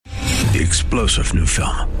The explosive new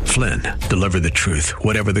film, Flynn, deliver the truth,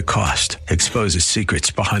 whatever the cost, exposes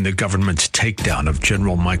secrets behind the government's takedown of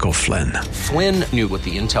General Michael Flynn. Flynn knew what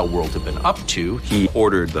the intel world had been up to. He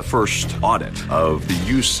ordered the first audit of the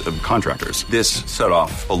use of contractors. This set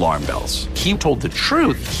off alarm bells. He told the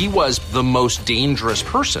truth. He was the most dangerous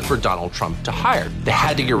person for Donald Trump to hire. They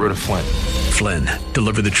had to get rid of Flynn. Flynn,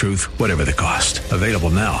 deliver the truth, whatever the cost. Available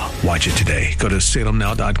now. Watch it today. Go to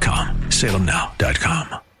salemnow.com.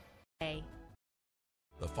 salemnow.com.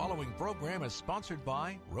 The following program is sponsored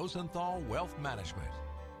by Rosenthal Wealth Management.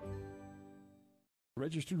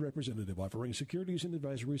 Registered representative offering securities and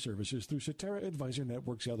advisory services through Cetera Advisor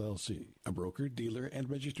Networks, LLC, a broker, dealer, and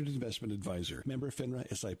registered investment advisor. Member FINRA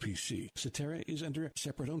SIPC. Cetera is under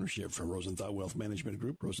separate ownership from Rosenthal Wealth Management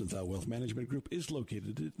Group. Rosenthal Wealth Management Group is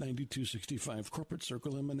located at 9265 Corporate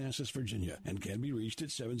Circle in Manassas, Virginia, and can be reached at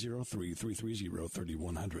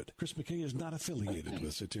 703-330-3100. Chris McKay is not affiliated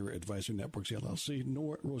with Cetera Advisor Networks, LLC,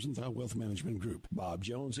 nor Rosenthal Wealth Management Group. Bob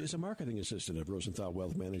Jones is a marketing assistant of Rosenthal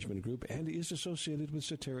Wealth Management Group and is associated with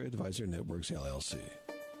Cetera Advisor Networks, LLC.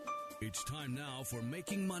 It's time now for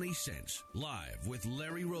Making Money Sense, live with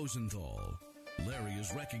Larry Rosenthal. Larry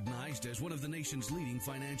is recognized as one of the nation's leading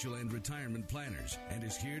financial and retirement planners and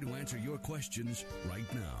is here to answer your questions right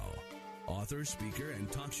now. Author, speaker,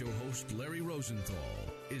 and talk show host Larry Rosenthal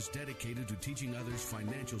is dedicated to teaching others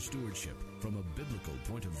financial stewardship from a biblical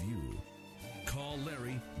point of view. Call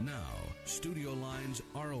Larry now. Studio lines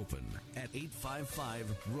are open at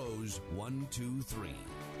 855-ROSE-123.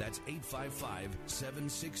 That's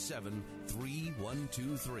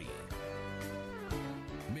 855-767-3123.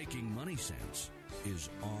 Making Money Sense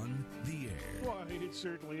is on the air. Why, it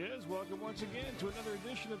certainly is. Welcome once again to another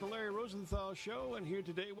edition of the Larry Rosenthal Show. And here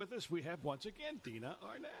today with us, we have once again Dina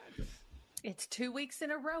Arnett. It's 2 weeks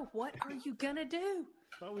in a row. What are you going to do?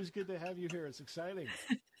 Always good to have you here. It's exciting.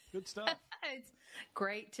 Good stuff. It's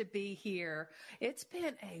great to be here. It's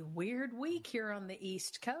been a weird week here on the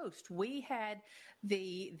East Coast. We had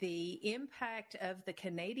the impact of the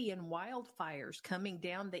Canadian wildfires coming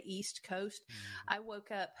down the East Coast. I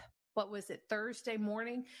woke up, what was it, Thursday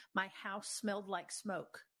morning? My house smelled like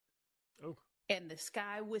smoke. Oh. And the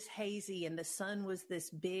sky was hazy and the sun was this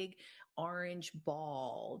big orange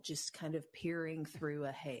ball just kind of peering through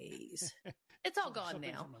a haze. It's all gone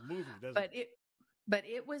now. From a movie, But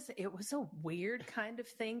it was a weird kind of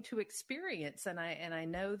thing to experience, and I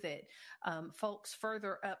know that folks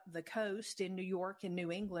further up the coast in New York and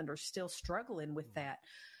New England are still struggling with that.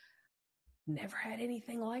 Never had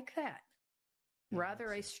anything like that.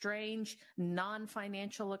 Rather a strange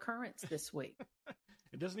non-financial occurrence this week.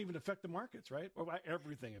 It doesn't even affect the markets, right? Or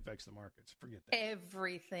everything affects the markets. Forget that.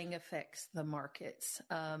 Everything affects the markets.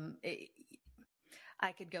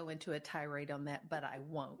 I could go into a tirade on that, but I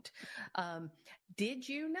won't. Did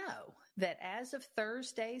you know that as of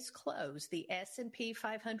Thursday's close, the S&P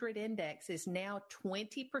 500 index is now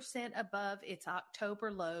 20% above its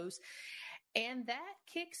October lows, and that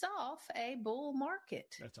kicks off a bull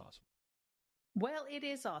market? That's awesome. Well, it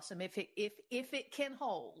is awesome if it can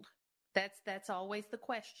hold. That's always the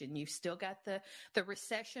question. You've still got the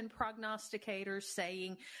recession prognosticators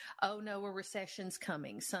saying, oh no, a recession's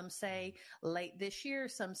coming. Some say late this year,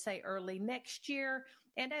 some say early next year.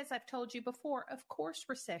 And as I've told you before, of course,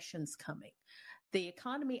 recession's coming. The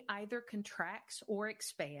economy either contracts or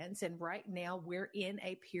expands, and right now we're in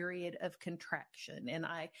a period of contraction. And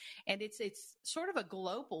it's sort of a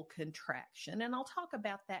global contraction, and I'll talk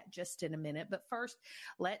about that just in a minute. But first,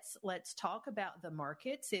 let's talk about the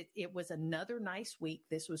markets. It was another nice week.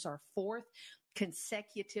 This was our fourth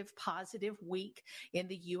consecutive positive week in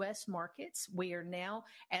the U.S. markets. We are now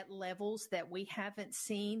at levels that we haven't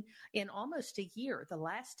seen in almost a year. The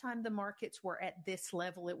last time the markets were at this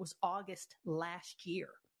level, it was August last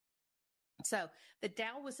year. So the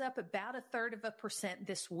Dow was up about 0.33%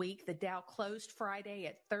 this week. The Dow closed Friday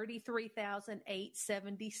at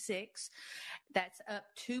 33,876. That's up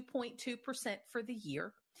 2.2% for the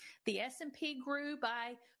year. The S&P grew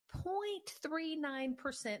by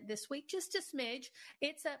 0.39% this week, just a smidge.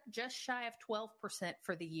 It's up just shy of 12%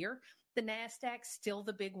 for the year. The NASDAQ still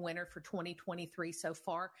the big winner for 2023 so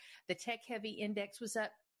far. The tech-heavy index was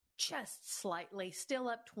up just slightly, still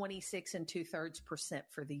up 26 2/3%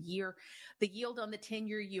 for the year. The yield on the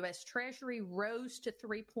 10-year U.S. Treasury rose to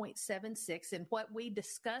 3.76. And what we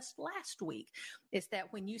discussed last week is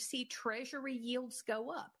that when you see Treasury yields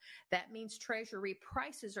go up, that means Treasury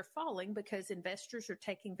prices are falling because investors are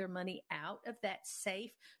taking their money out of that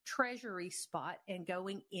safe Treasury spot and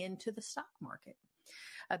going into the stock market.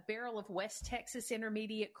 A barrel of West Texas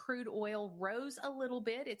Intermediate crude oil rose a little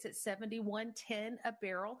bit. It's at $71.10 a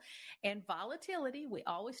barrel. And volatility, we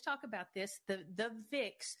always talk about this, the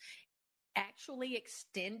VIX actually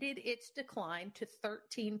extended its decline to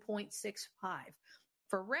 13.65.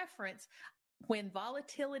 For reference, when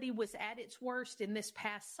volatility was at its worst in this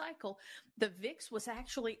past cycle, the VIX was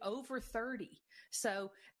actually over 30.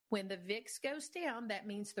 So when the VIX goes down, that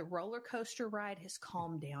means the roller coaster ride has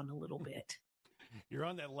calmed down a little bit. You're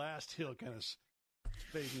on that last hill kind of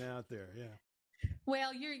fading out there, yeah.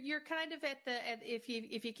 Well, you're kind of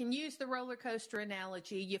if you can use the roller coaster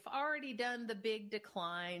analogy, you've already done the big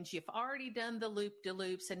declines, you've already done the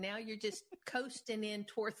loop-de-loops, and now you're just coasting in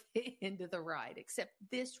toward the end of the ride, except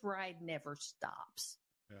this ride never stops.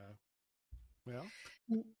 Yeah. Well,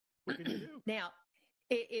 what can you do? Now,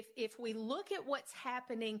 if we look at what's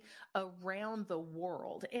happening around the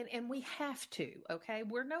world, and we have to, okay,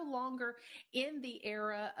 we're no longer in the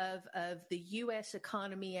era of the U.S.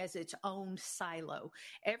 economy as its own silo.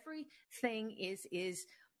 Everything is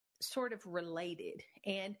sort of related.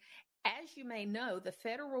 And as you may know, the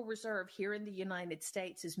Federal Reserve here in the United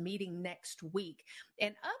States is meeting next week.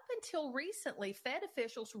 And up until recently, Fed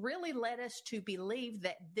officials really led us to believe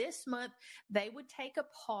that this month they would take a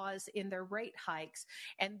pause in their rate hikes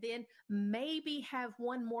and then maybe have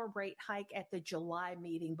one more rate hike at the July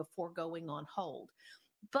meeting before going on hold.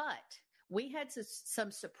 But we had some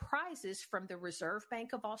surprises from the Reserve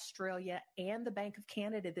Bank of Australia and the Bank of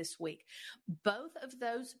Canada this week. Both of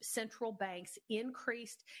those central banks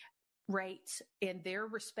increased rates in their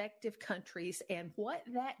respective countries. And what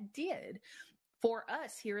that did for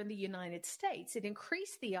us here in the United States, it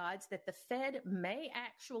increased the odds that the Fed may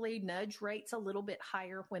actually nudge rates a little bit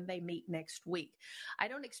higher when they meet next week. I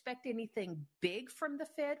don't expect anything big from the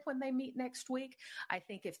Fed when they meet next week. I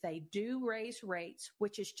think if they do raise rates,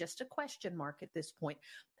 which is just a question mark at this point,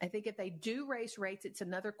 I think if they do raise rates, it's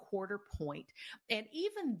another quarter point. And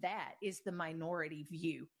even that is the minority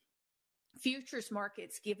view. Futures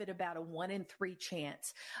markets give it about a 1 in 3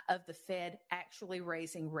 chance of the Fed actually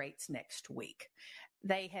raising rates next week.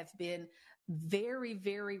 They have been very,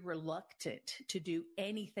 very reluctant to do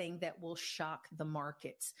anything that will shock the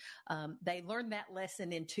markets. They learned that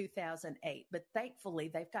lesson in 2008, but thankfully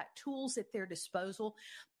they've got tools at their disposal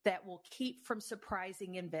that will keep from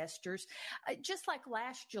surprising investors. Just like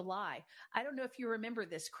last July, I don't know if you remember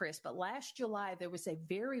this, Chris, but last July there was a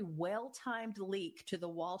very well-timed leak to the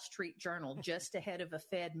Wall Street Journal just ahead of a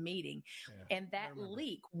Fed meeting. Yeah, and that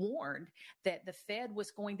leak warned that the Fed was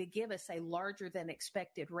going to give us a larger than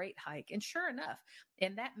expected rate hike. And sure enough,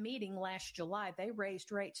 in that meeting last July, they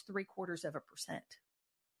raised rates 0.75%.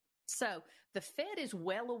 So the Fed is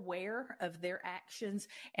well aware of their actions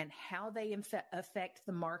and how they affect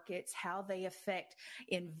the markets, how they affect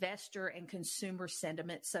investor and consumer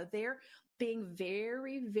sentiment. So they're being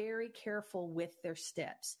very, very careful with their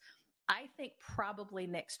steps. I think probably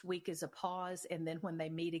next week is a pause. And then when they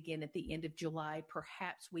meet again at the end of July,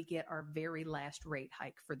 perhaps we get our very last rate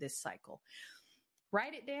hike for this cycle.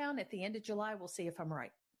 Write it down. At the end of July, we'll see if I'm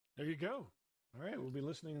right. There you go. All right, we'll be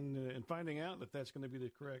listening and finding out if that's going to be the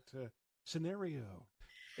correct scenario.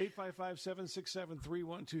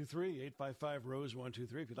 855-767-3123, 855-ROSE-123.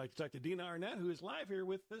 If you'd like to talk to Dina Arnett, who is live here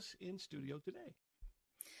with us in studio today.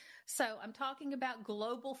 So I'm talking about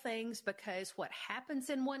global things because what happens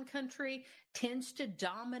in one country tends to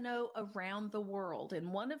domino around the world.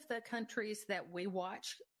 And one of the countries that we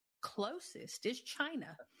watch closest is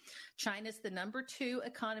China. China's the number 2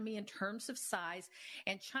 economy in terms of size,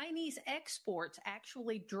 and Chinese exports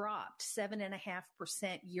actually dropped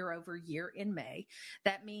 7.5% year over year in May.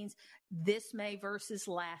 That means this May versus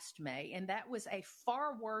last May, and that was a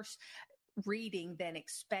far worse reading than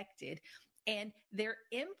expected. And their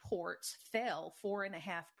imports fell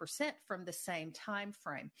 4.5% from the same time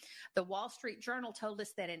frame. The Wall Street Journal told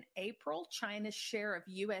us that in April, China's share of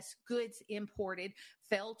U.S. goods imported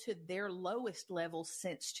fell to their lowest level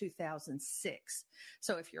since 2006.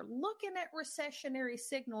 So if you're looking at recessionary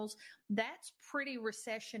signals, that's pretty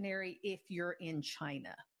recessionary if you're in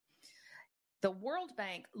China. The World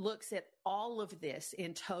Bank looks at all of this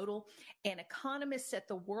in total, and economists at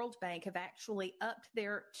the World Bank have actually upped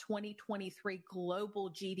their 2023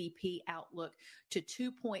 global GDP outlook to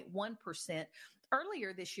 2.1%.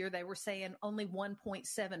 Earlier this year, they were saying only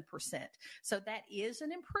 1.7%. So that is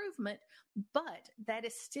an improvement, but that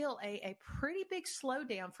is still a pretty big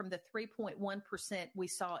slowdown from the 3.1% we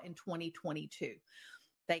saw in 2022.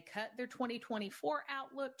 They cut their 2024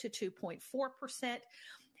 outlook to 2.4%.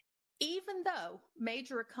 even though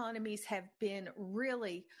major economies have been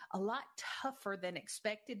really a lot tougher than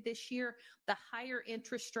expected this year, the higher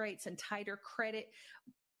interest rates and tighter credit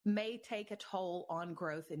may take a toll on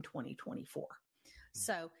growth in 2024.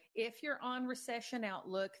 So if you're on recession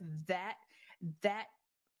outlook, that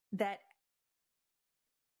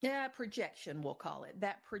projection, we'll call it,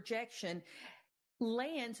 that projection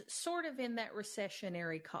lands sort of in that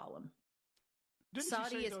recessionary column. Didn't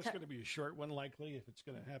Saudi you say is it's going to be a short one, likely, if it's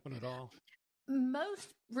going to happen at all?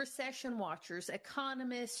 Most recession watchers,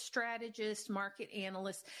 economists, strategists, market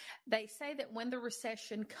analysts, they say that when the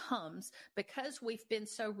recession comes, because we've been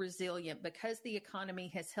so resilient, because the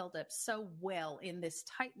economy has held up so well in this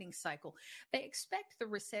tightening cycle, they expect the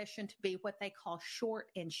recession to be what they call short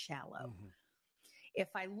and shallow. Mm-hmm. If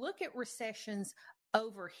I look at recessions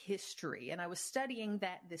over history, and I was studying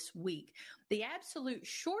that this week, the absolute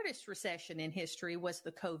shortest recession in history was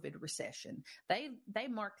the COVID recession. They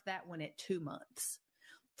marked that one at 2 months.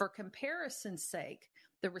 For comparison's sake,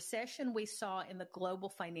 the recession we saw in the global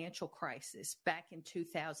financial crisis back in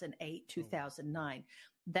 2008, 2009,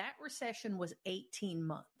 that recession was 18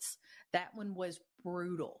 months. That one was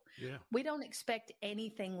brutal. Yeah. We don't expect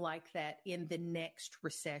anything like that in the next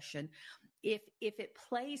recession. If it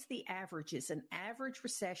plays the averages, an average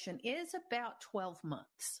recession is about 12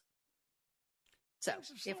 months. So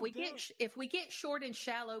if we get short and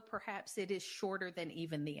shallow, perhaps it is shorter than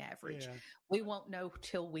even the average. Yeah. We won't know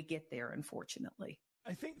till we get there, unfortunately.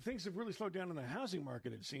 I think things have really slowed down in the housing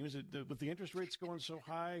market, it seems, with the interest rates going so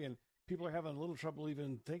high, and people are having a little trouble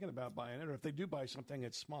even thinking about buying it, or if they do buy something,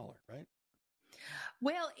 it's smaller, right?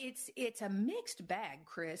 Well, it's a mixed bag,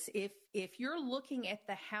 Chris. If you're looking at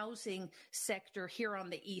the housing sector here on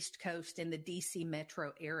the East Coast in the DC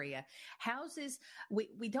metro area, houses,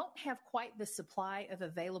 we don't have quite the supply of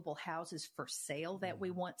available houses for sale that we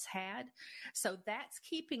once had. So that's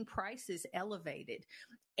keeping prices elevated.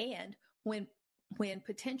 And when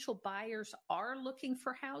potential buyers are looking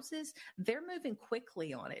for houses, they're moving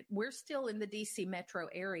quickly on it. We're still in the DC metro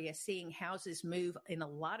area seeing houses move in a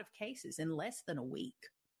lot of cases in less than a week.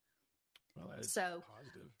 Well, that's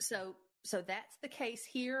positive. So that's the case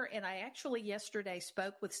here. And I actually yesterday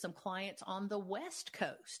spoke with some clients on the West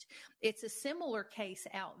Coast. It's a similar case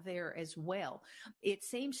out there as well. It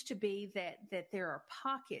seems to be that there are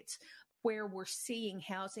pockets where we're seeing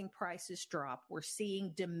housing prices drop, we're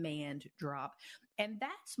seeing demand drop. And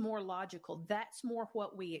that's more logical. That's more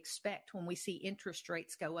what we expect when we see interest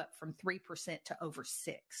rates go up from 3% to over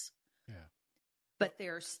 6%. Yeah. But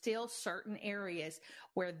there are still certain areas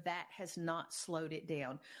where that has not slowed it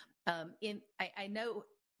down. I know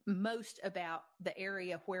most about the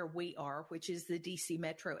area where we are, which is the DC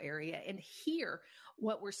metro area. And here,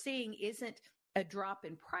 what we're seeing isn't a drop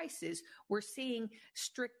in prices. We're seeing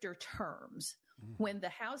stricter terms. Mm-hmm. When the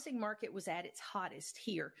housing market was at its hottest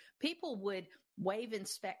here, people would waive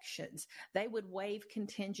inspections. They would waive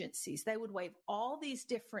contingencies. They would waive all these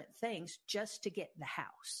different things just to get the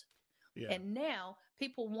house. Yeah. And now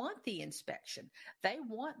people want the inspection. They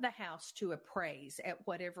want the house to appraise at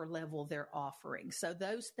whatever level they're offering. So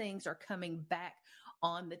those things are coming back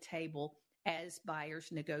on the table as buyers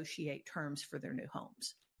negotiate terms for their new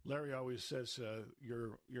homes. Larry always says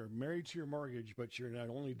you're married to your mortgage, but you're not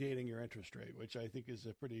only dating your interest rate, which I think is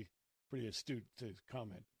a pretty astute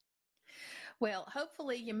comment. Well,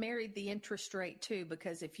 hopefully you married the interest rate too,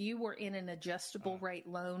 because if you were in an adjustable rate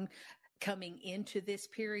loan coming into this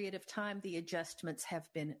period of time, the adjustments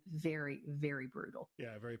have been very, very brutal.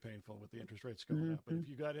 Yeah, very painful with the interest rates going up. But if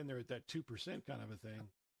you got in there at that 2% kind of a thing.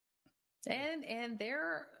 And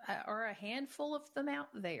there are a handful of them out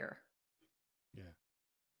there. Yeah.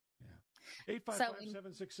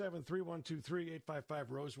 855-767-3123,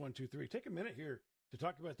 855-ROSE-123. Take a minute here to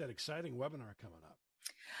talk about that exciting webinar coming up.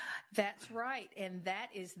 That's right. And that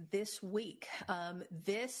is this week.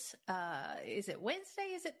 Is it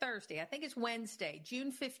Wednesday? Is it Thursday? I think it's Wednesday, June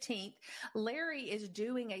 15th. Larry is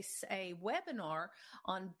doing a webinar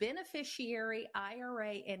on beneficiary,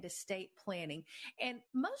 IRA, and estate planning. And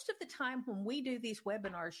most of the time when we do these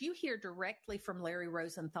webinars, you hear directly from Larry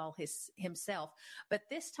Rosenthal himself. But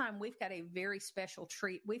this time we've got a very special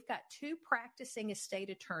treat. We've got two practicing estate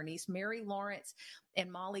attorneys, Mary Lawrence and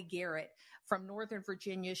Molly Garrett, from Northern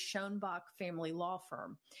Virginia's Schoenbach family law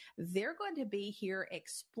firm. They're going to be here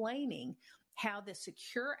explaining how the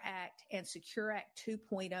Secure Act and Secure Act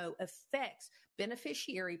 2.0 affects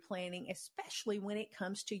beneficiary planning, especially when it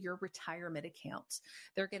comes to your retirement accounts.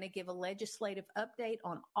 They're going to give a legislative update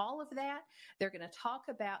on all of that. They're going to talk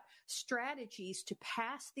about strategies to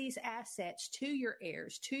pass these assets to your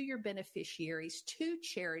heirs, to your beneficiaries, to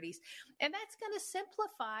charities, and that's going to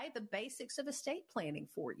simplify the basics of estate planning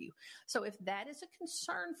for you. So if that is a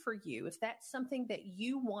concern for you, if that's something that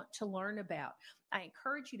you want to learn about, I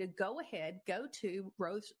encourage you to go ahead, go to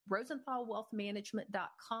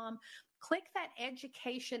rosenthalwealthmanagement.com, click that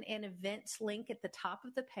education and events link at the top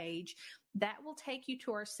of the page. That will take you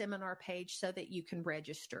to our seminar page so that you can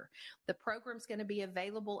register. The program's going to be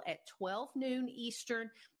available at 12 noon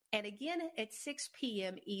Eastern and again at 6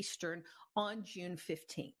 p.m. Eastern on June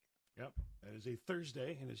 15th. Yep, that is a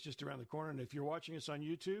Thursday, and it's just around the corner. And if you're watching us on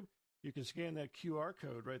YouTube, you can scan that QR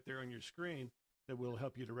code right there on your screen that will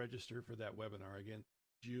help you to register for that webinar. Again,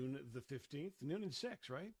 June the 15th, noon and 6,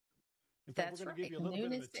 right? In fact, we're going to give you a little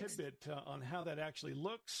bit of a tidbit on how that actually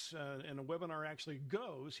looks and a webinar actually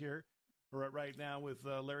goes here right now with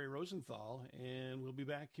Larry Rosenthal, and we'll be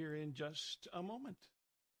back here in just a moment.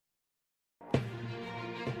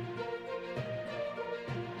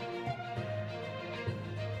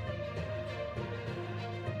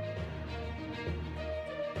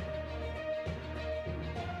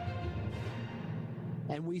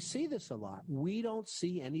 And we see this a lot. We don't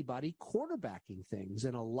see anybody quarterbacking things.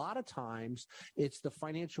 And a lot of times it's the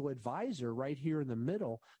financial advisor right here in the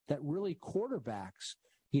middle that really quarterbacks,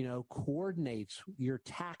 coordinates your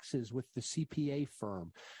taxes with the CPA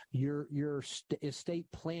firm, your estate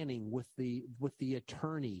planning with the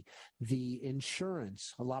attorney, the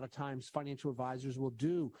insurance. A lot of times financial advisors will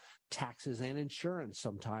do taxes and insurance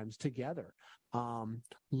sometimes together.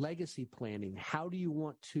 Legacy planning. How do you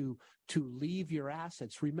want to leave your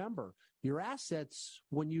assets? Remember, your assets,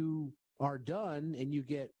 when you are done and you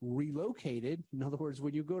get relocated, in other words,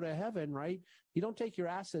 when you go to heaven, right, you don't take your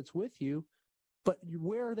assets with you, but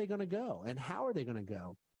where are they going to go and how are they going to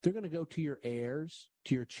go? They're going to go to your heirs,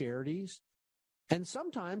 to your charities, and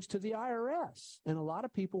sometimes to the IRS. And a lot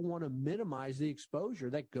of people want to minimize the exposure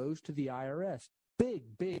that goes to the IRS. Big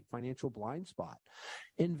financial blind spot.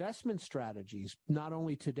 Investment strategies, not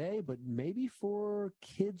only today, but maybe for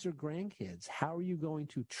kids or grandkids. How are you going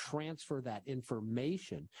to transfer that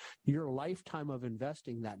information, your lifetime of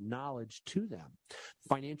investing, that knowledge to them?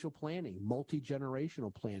 Financial planning,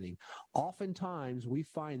 multi-generational planning. Oftentimes, we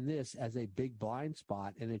find this as a big blind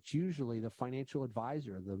spot, and it's usually the financial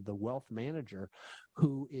advisor, the wealth manager,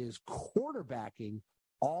 who is quarterbacking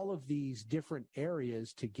all of these different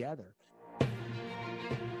areas together.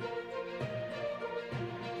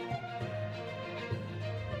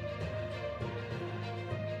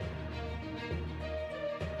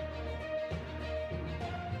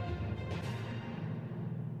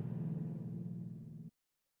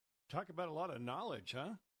 Talk about a lot of knowledge,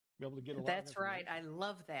 huh? Be able to get a lot That's right. I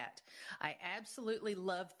love that. I absolutely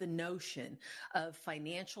love the notion of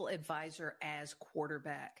financial advisor as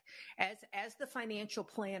quarterback. As the financial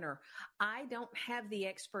planner, I don't have the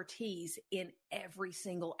expertise in every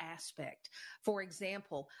single aspect. For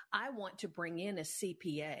example, I want to bring in a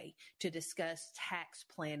CPA to discuss tax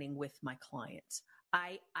planning with my clients.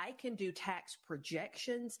 I can do tax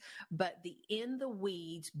projections, but the in the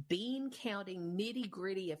weeds, bean counting, nitty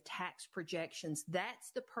gritty of tax projections, that's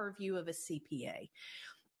the purview of a CPA.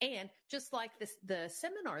 And just like the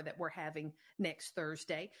seminar that we're having next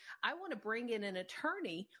Thursday, I want to bring in an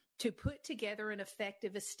attorney to put together an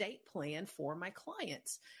effective estate plan for my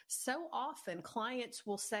clients. So often clients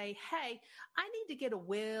will say, hey, I need to get a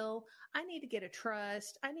will, I need to get a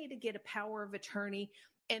trust, I need to get a power of attorney.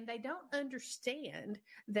 And they don't understand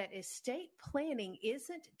that estate planning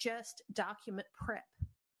isn't just document prep.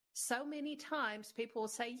 So many times people will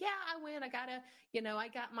say, yeah, I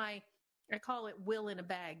got my, I call it will in a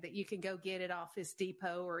bag, that you can go get at Office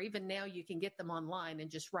Depot, or even now you can get them online and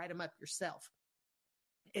just write them up yourself.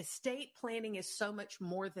 Estate planning is so much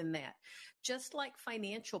more than that. Just like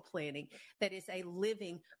financial planning, that is a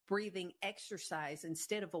living, breathing exercise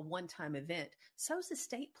instead of a one-time event, so is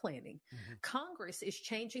estate planning. Mm-hmm. Congress is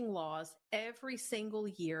changing laws every single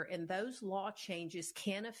year, and those law changes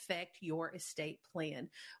can affect your estate plan.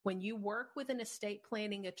 When you work with an estate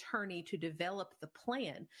planning attorney to develop the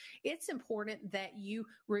plan, it's important that you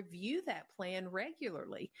review that plan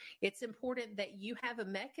regularly. It's important that you have a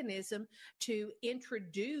mechanism to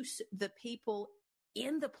introduce the people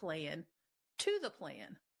in the plan to the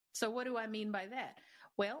plan. So what do I mean by that?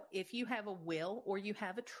 Well, if you have a will or you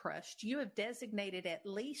have a trust, you have designated at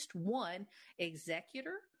least one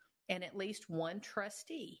executor and at least one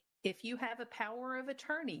trustee. If you have a power of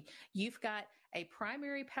attorney, you've got a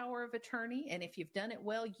primary power of attorney. And if you've done it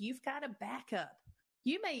well, you've got a backup.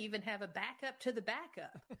 You may even have a backup to the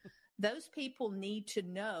backup. Those people need to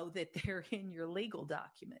know that they're in your legal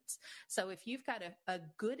documents. So if you've got a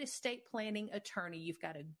good estate planning attorney, you've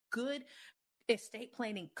got a good estate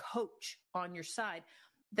planning coach on your side,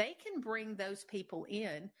 they can bring those people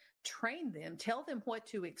in, train them, tell them what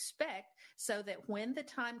to expect so that when the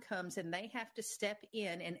time comes and they have to step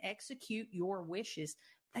in and execute your wishes,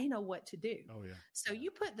 they know what to do. Oh, yeah. So you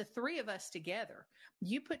put the three of us together.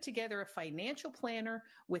 You put together a financial planner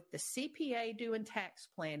with the CPA doing tax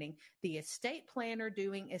planning, the estate planner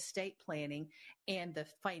doing estate planning, and the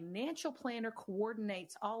financial planner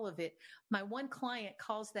coordinates all of it. My one client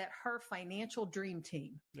calls that her financial dream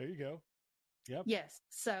team. There you go. Yep. Yes.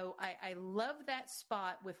 So I love that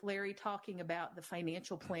spot with Larry talking about the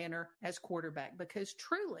financial planner as quarterback, because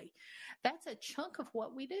truly that's a chunk of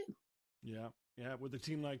what we do. Yeah. Yeah. With a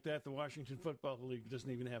team like that, the Washington Football League doesn't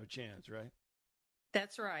even have a chance, right?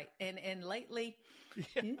 That's right. And lately,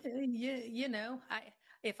 you know,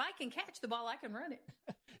 if I can catch the ball, I can run it.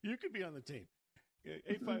 You could be on the team.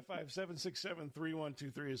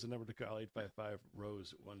 855-767-3123 is the number to call.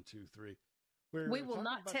 855-ROSE-123. We will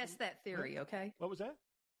not test that theory, okay? What was that?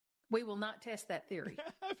 We will not test that theory.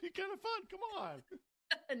 That'd be kind of fun. Come on.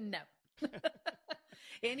 No.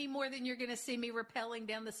 Any more than you're going to see me rappelling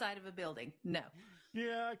down the side of a building. No.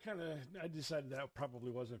 Yeah, I decided that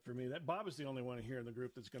probably wasn't for me. That Bob is the only one here in the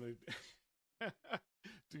group that's going to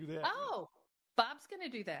do that. Oh, Bob's going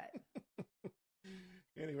to do that.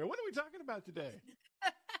 Anyway, what are we talking about today?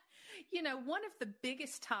 You know, one of the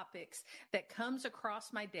biggest topics that comes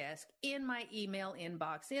across my desk, in my email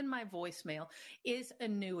inbox, in my voicemail, is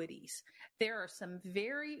annuities. There are some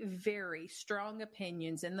very, very strong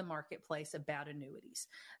opinions in the marketplace about annuities.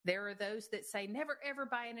 There are those that say, never, ever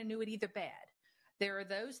buy an annuity, they're bad. There are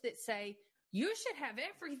those that say, you should have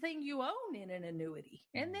everything you own in an annuity.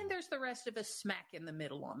 And then there's the rest of us smack in the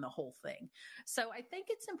middle on the whole thing. So I think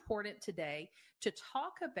it's important today to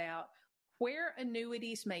talk about where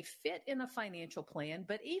annuities may fit in a financial plan.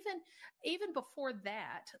 But even before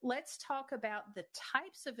that, let's talk about the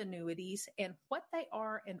types of annuities and what they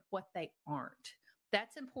are and what they aren't.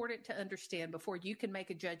 That's important to understand before you can make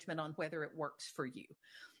a judgment on whether it works for you.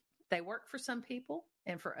 They work for some people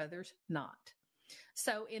and for others not.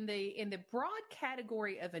 So in the broad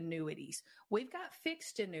category of annuities, we've got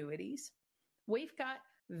fixed annuities, we've got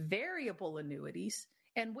variable annuities,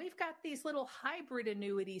 and we've got these little hybrid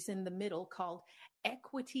annuities in the middle called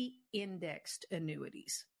equity indexed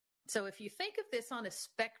annuities. So if you think of this on a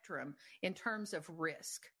spectrum in terms of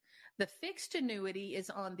risk, the fixed annuity is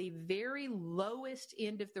on the very lowest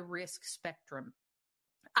end of the risk spectrum.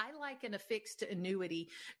 I liken a fixed annuity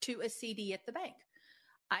to a CD at the bank.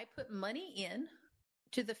 I put money in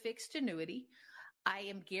to the fixed annuity. I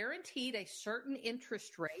am guaranteed a certain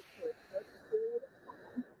interest rate for a certain period of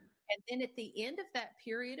time. And then at the end of that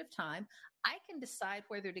period of time, I can decide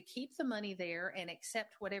whether to keep the money there and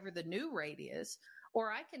accept whatever the new rate is,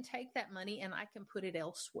 or I can take that money and I can put it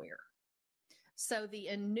elsewhere. So the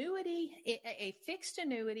annuity, a fixed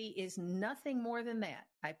annuity, is nothing more than that.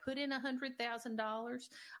 I put in $100,000.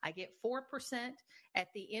 I get 4%.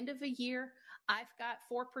 At the end of a year, I've got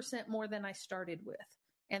 4% more than I started with.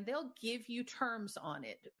 And they'll give you terms on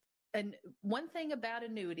it. And one thing about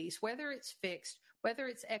annuities, whether it's fixed, whether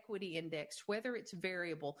it's equity indexed, whether it's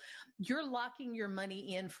variable, you're locking your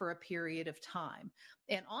money in for a period of time.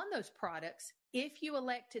 And on those products, if you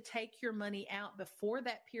elect to take your money out before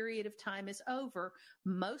that period of time is over,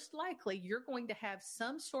 most likely you're going to have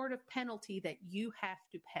some sort of penalty that you have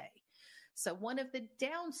to pay. So one of the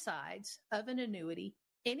downsides of an annuity,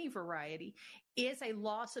 any variety, is a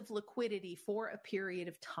loss of liquidity for a period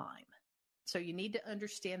of time. So you need to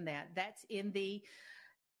understand that. That's in the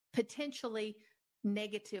potentially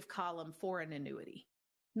negative column for an annuity.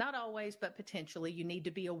 Not always, but potentially you need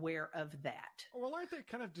to be aware of that. Well, aren't they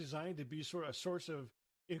kind of designed to be sort of a source of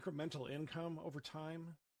incremental income over time?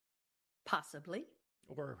 Possibly.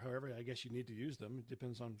 Or however, I guess you need to use them. It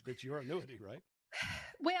depends on, it's your annuity, right?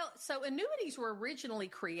 Well, so annuities were originally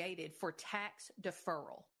created for tax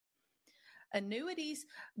deferral. Annuities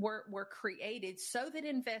were created so that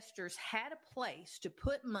investors had a place to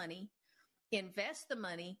put money, invest the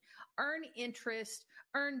money, earn interest,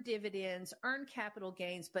 earn dividends, earn capital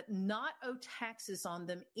gains, but not owe taxes on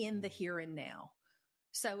them in the here and now.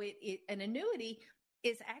 So an annuity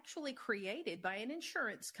is actually created by an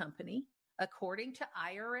insurance company according to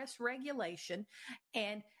IRS regulation,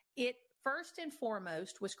 and it first and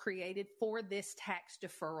foremost was created for this tax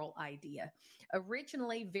deferral idea.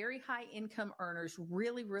 Originally, very high income earners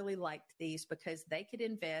really, really liked these because they could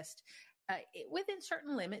invest within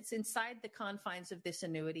certain limits inside the confines of this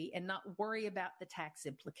annuity and not worry about the tax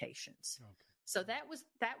implications. Okay. So that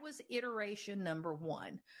was iteration number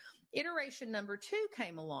one. Iteration number two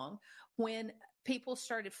came along when people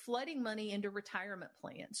started flooding money into retirement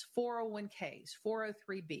plans, 401ks,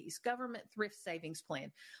 403bs, government thrift savings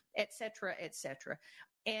plan, et cetera, et cetera.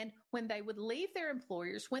 And when they would leave their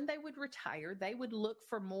employers, when they would retire, they would look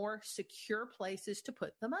for more secure places to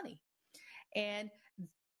put the money. And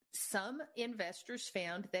some investors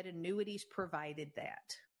found that annuities provided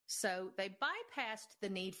that. So they bypassed the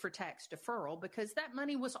need for tax deferral because that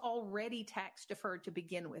money was already tax deferred to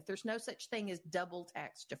begin with. There's no such thing as double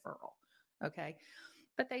tax deferral. Okay.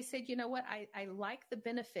 But they said, you know what? I like the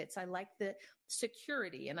benefits. I like the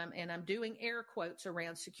security. And I'm doing air quotes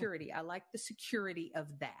around security. I like the security of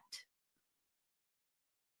that.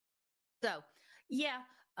 So yeah,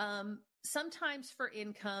 sometimes for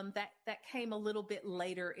income that came a little bit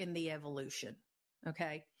later in the evolution.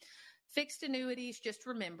 Okay. Fixed annuities, just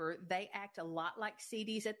remember, they act a lot like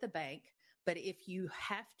CDs at the bank, but if you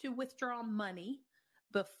have to withdraw money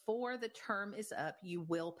before the term is up, you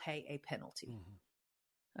will pay a penalty.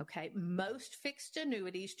 Mm-hmm. Okay. Most fixed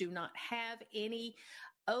annuities do not have any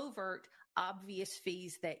overt, obvious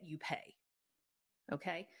fees that you pay.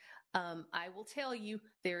 Okay. I will tell you,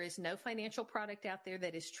 there is no financial product out there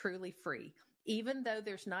that is truly free. Even though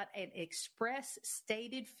there's not an express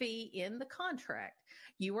stated fee in the contract,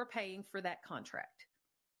 you are paying for that contract.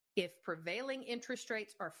 If prevailing interest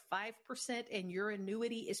rates are 5% and your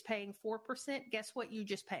annuity is paying 4%, guess what you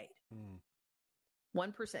just paid?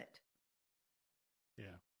 1%. Yeah.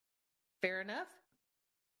 Fair enough?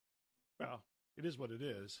 Well, it is what it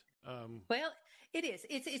is. Well, it is.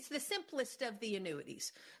 It's the simplest of the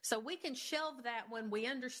annuities. So we can shelve that when we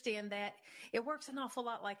understand that. It works an awful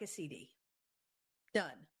lot like a CD.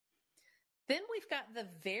 Done. Then we've got the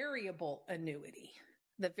variable annuity.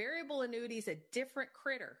 The variable annuity is a different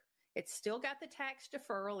critter. It's still got the tax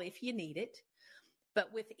deferral if you need it.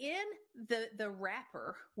 But within the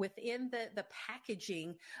wrapper, within the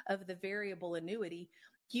packaging of the variable annuity,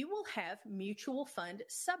 you will have mutual fund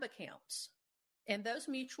subaccounts. And those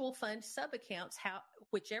mutual fund subaccounts,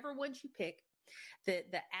 whichever ones you pick, the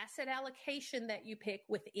asset allocation that you pick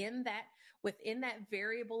within that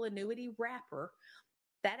variable annuity wrapper,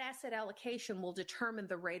 that asset allocation will determine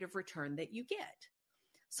the rate of return that you get.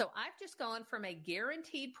 So I've just gone from a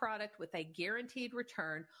guaranteed product with a guaranteed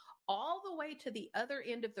return all the way to the other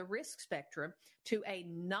end of the risk spectrum to a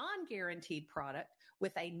non-guaranteed product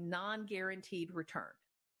with a non-guaranteed return.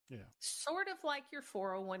 Yeah. Sort of like your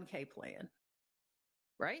 401k plan,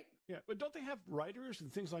 right? Yeah, but don't they have riders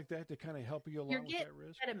and things like that to kind of help you along with that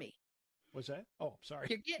risk? Ahead of me. What's that? Oh, sorry.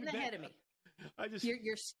 You're getting ahead of me.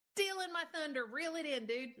 You're stealing my thunder. Reel it in,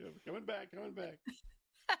 dude. Yeah, coming back.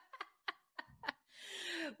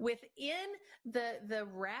 Within the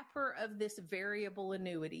wrapper of this variable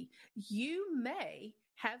annuity, you may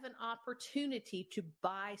have an opportunity to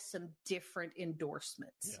buy some different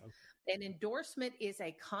endorsements. Yeah. An endorsement is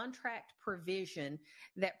a contract provision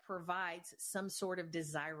that provides some sort of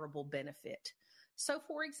desirable benefit. So,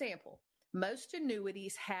 for example, most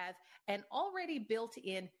annuities have an already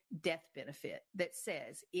built-in death benefit that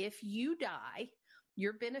says if you die,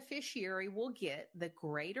 your beneficiary will get the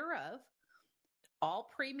greater of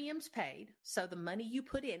all premiums paid, so the money you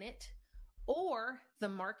put in it, or the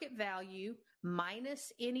market value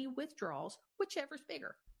minus any withdrawals, whichever's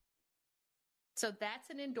bigger. So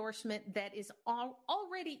that's an endorsement that is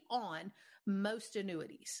already on most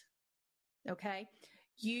annuities. Okay?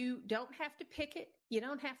 You don't have to pick it. You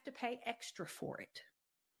don't have to pay extra for it.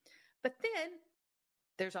 But then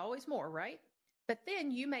there's always more, right? But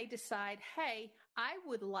then you may decide, hey, I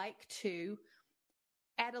would like to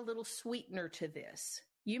add a little sweetener to this.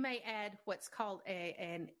 You may add what's called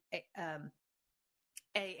a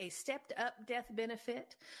stepped up death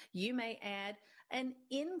benefit. You may add an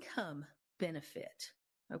income benefit.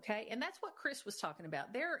 Okay. And that's what Chris was talking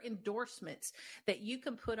about. There are endorsements that you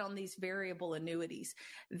can put on these variable annuities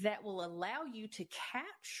that will allow you to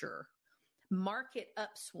capture market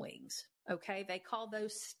upswings. Okay. They call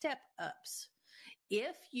those step ups.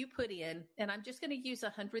 If you put in, and I'm just going to use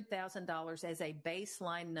 $100,000 as a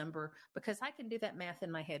baseline number because I can do that math in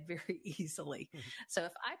my head very easily. So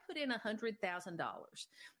if I put in $100,000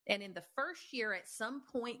 and in the first year, at some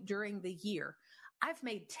point during the year, I've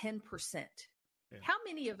made 10%. Yeah. How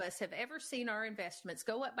many of us have ever seen our investments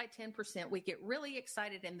go up by 10%? We get really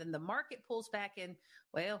excited and then the market pulls back and,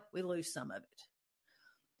 well, we lose some of it.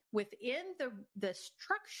 within the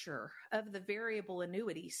structure of the variable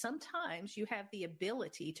annuity, sometimes you have the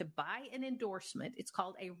ability to buy an endorsement. It's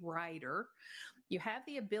called a rider. You have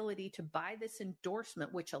the ability to buy this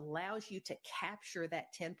endorsement, which allows you to capture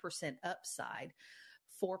that 10% upside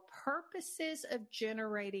for purposes of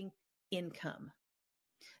generating income.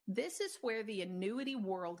 This is where the annuity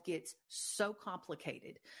world gets so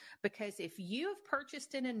complicated, because if you have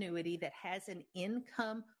purchased an annuity that has an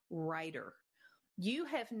income rider, you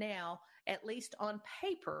have now, at least on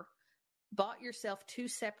paper, bought yourself two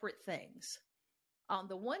separate things. On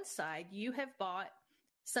the one side, you have bought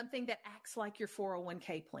something that acts like your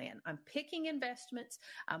 401k plan. I'm picking investments.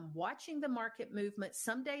 I'm watching the market movement.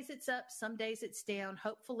 Some days it's up, some days it's down.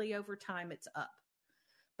 Hopefully over time it's up.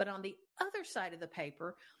 But on the other side of the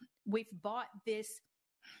paper, we've bought this,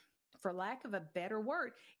 for lack of a better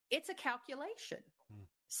word, it's a calculation.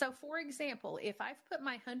 So for example, if I've put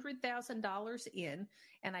my $100,000 in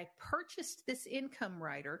and I purchased this income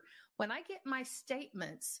rider, when I get my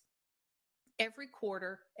statements every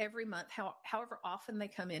quarter, every month, however often they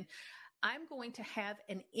come in, I'm going to have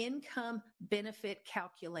an income benefit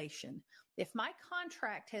calculation. If my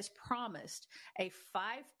contract has promised a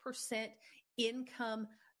 5% income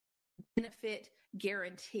benefit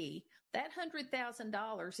guarantee, that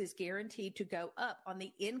 $100,000 is guaranteed to go up on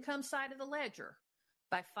the income side of the ledger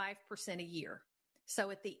by 5% a year.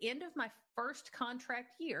 So at the end of my first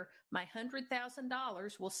contract year, my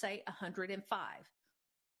 $100,000 will say 105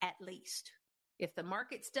 at least. If the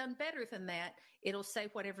market's done better than that, it'll say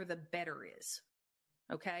whatever the better is.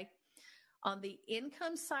 Okay? On the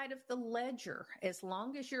income side of the ledger, as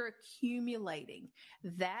long as you're accumulating,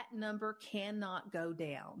 that number cannot go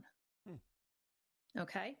down.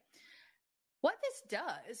 Okay? What this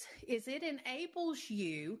does is it enables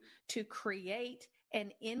you to create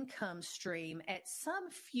an income stream at some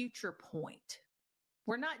future point.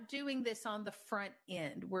 We're not doing this on the front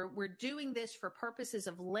end. We're doing this for purposes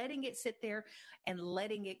of letting it sit there and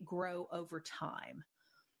letting it grow over time.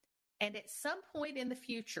 And at some point in the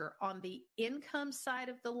future, on the income side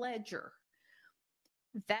of the ledger,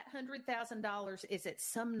 that $100,000 is at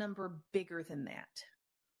some number bigger than that.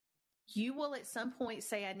 You will at some point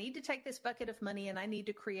say, I need to take this bucket of money and I need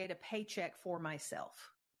to create a paycheck for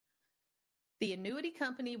myself. The annuity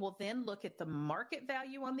company will then look at the market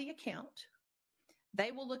value on the account.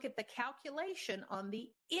 They will look at the calculation on the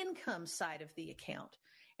income side of the account,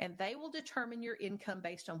 and they will determine your income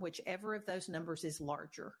based on whichever of those numbers is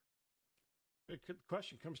larger. The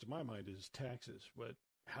question comes to my mind is taxes.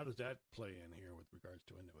 How does that play in here with regards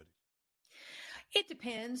to annuities? It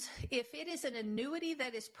depends. If it is an annuity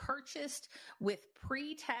that is purchased with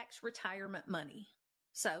pre-tax retirement money,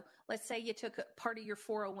 so let's say you took a part of your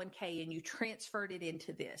 401k and you transferred it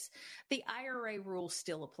into this, the IRA rules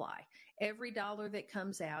still apply. Every dollar that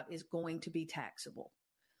comes out is going to be taxable.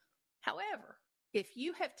 However, if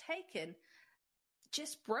you have taken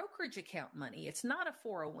just brokerage account money, it's not a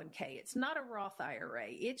 401k, it's not a Roth IRA,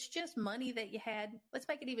 it's just money that you had, let's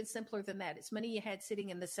make it even simpler than that. It's money you had sitting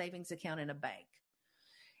in the savings account in a bank.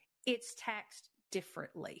 It's taxed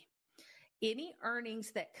differently. Any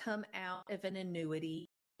earnings that come out of an annuity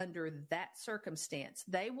under that circumstance,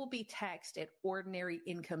 they will be taxed at ordinary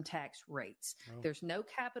income tax rates. Oh. There's no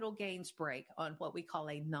capital gains break on what we call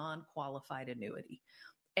a non-qualified annuity.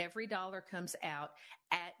 Every dollar comes out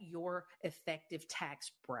at your effective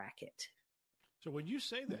tax bracket. So when you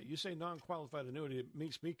say that, you say non-qualified annuity, it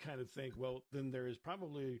makes me kind of think, well, then there is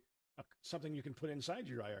probably something you can put inside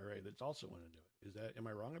your IRA that's also an annuity. Am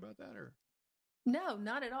I wrong about that, or? No,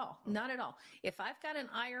 not at all. Not at all. If I've got an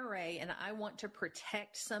IRA and I want to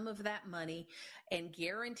protect some of that money and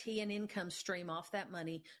guarantee an income stream off that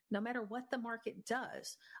money, no matter what the market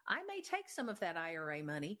does, I may take some of that IRA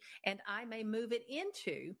money and I may move it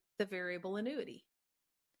into the variable annuity.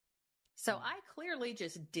 So I clearly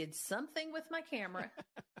just did something with my camera.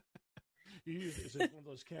 It's one of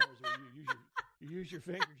those cameras where you use your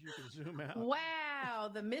fingers, you can zoom out. Wow,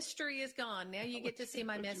 the mystery is gone. Now you get to see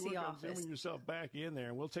my messy office. Zooming yourself back in there,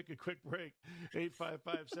 and we'll take a quick break.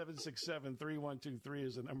 855-767-3123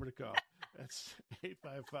 is the number to call. That's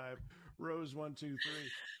 855-ROSE-123.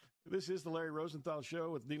 This is the Larry Rosenthal Show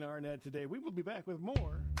with Dina Arnett today. We will be back with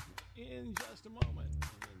more in just a moment.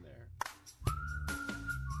 In there.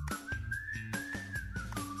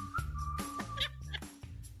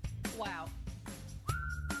 Wow.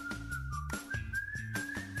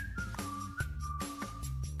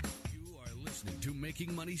 To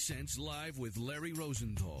Making Money Sense live with Larry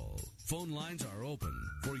Rosenthal. Phone lines are open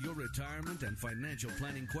for your retirement and financial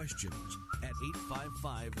planning questions at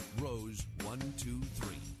 855-ROSE-123.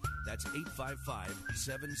 That's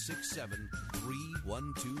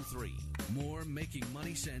 855-767-3123. More Making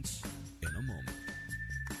Money Sense in a moment.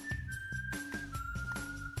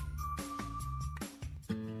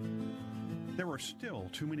 There are still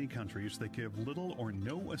too many countries that give little or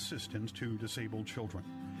no assistance to disabled children.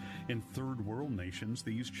 In third world nations,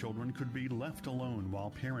 these children could be left alone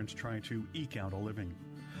while parents try to eke out a living.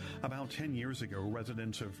 About 10 years ago,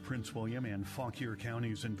 residents of Prince William and Fauquier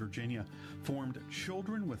counties in Virginia formed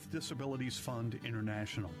Children with Disabilities Fund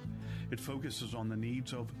International. It focuses on the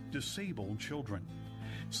needs of disabled children.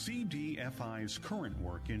 CDFI's current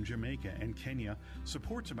work in Jamaica and Kenya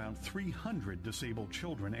supports about 300 disabled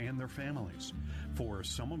children and their families. For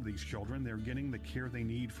some of these children, they're getting the care they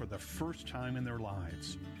need for the first time in their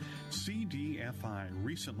lives. CDFI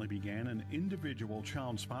recently began an individual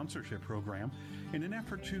child sponsorship program in an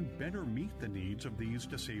effort to better meet the needs of these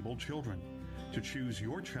disabled children. To choose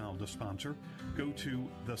your child to sponsor, go to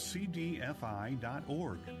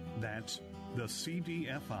thecdfi.org. That's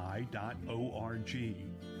thecdfi.org.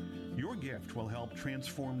 Your gift will help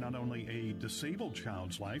transform not only a disabled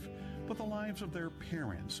child's life, but the lives of their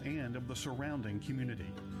parents and of the surrounding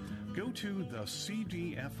community. Go to thecdfi.org.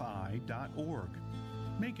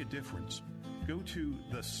 Make a difference. Go to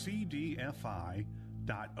thecdfi.org.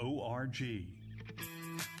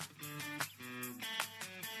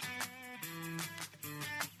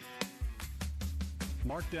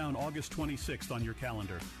 Mark down August 26th on your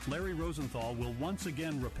calendar. Larry Rosenthal will once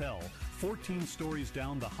again rappel 14 stories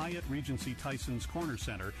down the Hyatt Regency Tysons Corner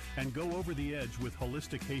Center and go over the edge with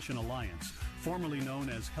Holistic Haitian Alliance, formerly known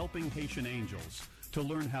as Helping Haitian Angels. To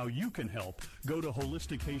learn how you can help, go to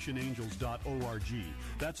holistichaitianangels.org.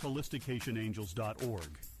 That's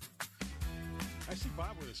holistichaitianangels.org. I see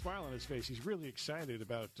Bob with a smile on his face. He's really excited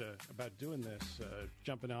about doing this,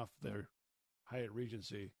 jumping off their Hyatt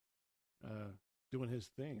Regency, doing his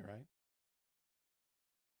thing, right?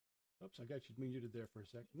 Oops, I got you muted there for a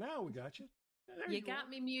second. Now we got you. You got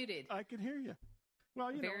me muted. I can hear you. Well,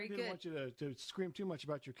 I didn't want you to scream too much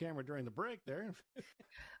about your camera during the break there.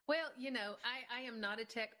 Well, I am not a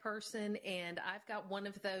tech person, and I've got one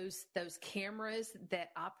of those cameras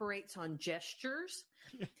that operates on gestures,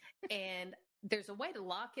 and there's a way to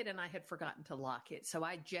lock it, and I had forgotten to lock it. So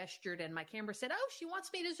I gestured, and my camera said, "Oh, she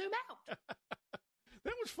wants me to zoom out."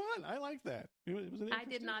 That was fun. I like that. I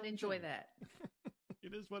did not enjoy that.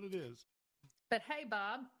 It is what it is. But hey,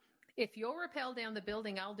 Bob, if you'll rappel down the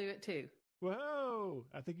building, I'll do it too. Whoa!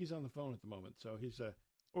 I think he's on the phone at the moment, so he's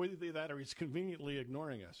or either that or he's conveniently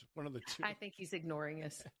ignoring us. One of the two. I think he's ignoring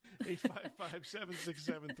us.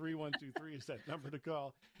 855-767-3123 is that number to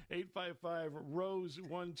call.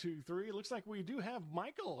 855-ROSE-123. It looks like we do have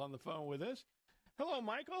Michael on the phone with us. Hello,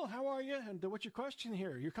 Michael. How are you? And what's your question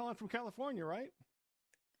here? You're calling from California, right?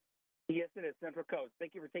 Yes, it is. Central Coast.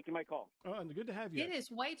 Thank you for taking my call. Oh, and good to have you. It is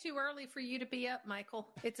way too early for you to be up, Michael.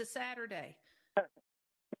 It's a Saturday.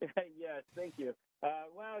 Yes, thank you.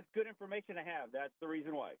 Well, it's good information to have. That's the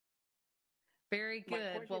reason why. Very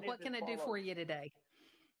good. Well, what can I do for you today?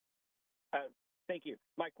 Thank you.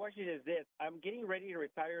 My question is this. I'm getting ready to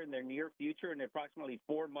retire in the near future in approximately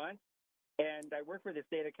 4 months, and I work for the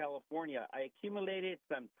state of California. I accumulated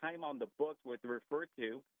some time on the books with referred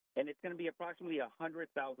to, and it's going to be approximately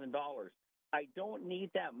 $100,000. I don't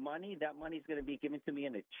need that money. That money is going to be given to me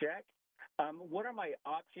in a check. What are my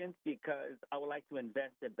options? Because I would like to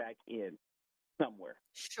invest it back in somewhere.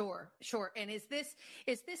 Sure. And is this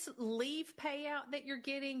leave payout that you're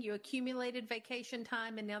getting? You accumulated vacation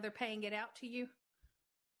time and now they're paying it out to you?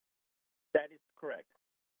 That is correct.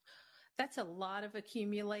 That's a lot of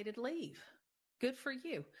accumulated leave. Good for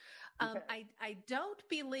you. I don't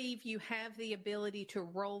believe you have the ability to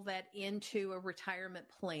roll that into a retirement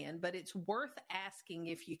plan, but it's worth asking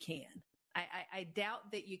if you can. I doubt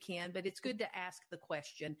that you can, but it's good to ask the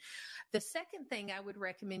question. The second thing I would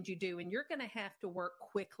recommend you do, and you're going to have to work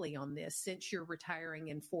quickly on this since you're retiring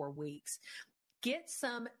in 4 weeks, get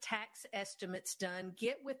some tax estimates done.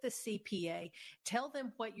 Get with the CPA. Tell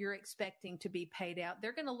them what you're expecting to be paid out.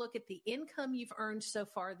 They're going to look at the income you've earned so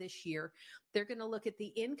far this year. They're going to look at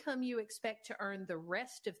the income you expect to earn the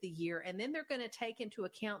rest of the year. And then they're going to take into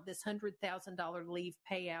account this $100,000 leave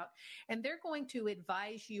payout. And they're going to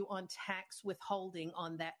advise you on tax withholding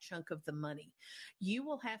on that chunk of the money. You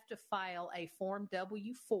will have to file a Form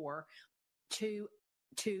W-4 to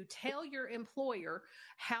to tell your employer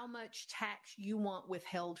how much tax you want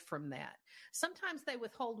withheld from that. Sometimes they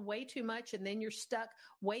withhold way too much, and then you're stuck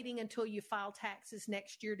waiting until you file taxes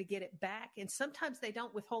next year to get it back. And sometimes they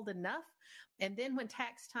don't withhold enough. And then when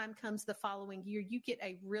tax time comes the following year, you get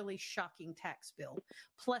a really shocking tax bill,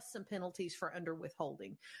 plus some penalties for under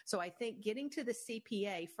withholding. So I think getting to the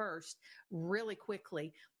CPA first really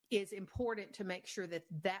quickly is important to make sure that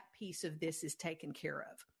that piece of this is taken care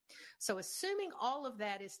of. So assuming all of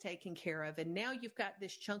that is taken care of, and now you've got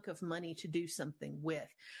this chunk of money to do something with,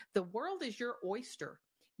 the world is your oyster.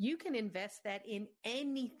 You can invest that in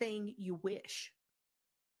anything you wish.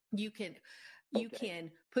 You can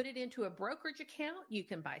put it into a brokerage account. You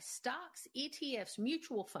can buy stocks, ETFs,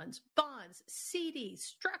 mutual funds, bonds, CDs,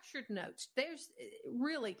 structured notes. There's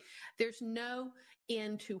no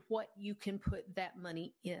end to what you can put that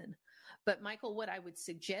money in. But Michael, what I would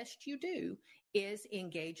suggest you do is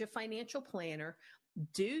engage a financial planner.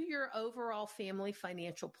 Do your overall family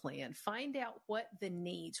financial plan. Find out what the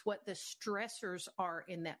needs, what the stressors are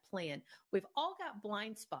in that plan. We've all got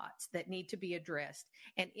blind spots that need to be addressed.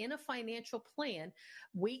 And in a financial plan,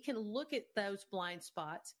 we can look at those blind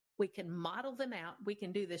spots. We can model them out. We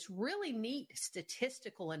can do this really neat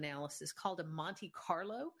statistical analysis called a Monte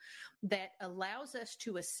Carlo that allows us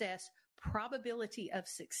to assess probability of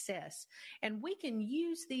success. And we can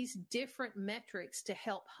use these different metrics to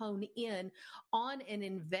help hone in on an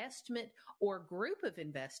investment or group of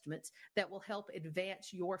investments that will help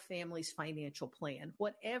advance your family's financial plan,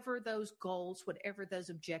 whatever those goals, whatever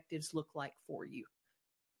those objectives look like for you.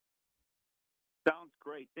 Sounds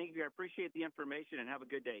great. Thank you. I appreciate the information, and have a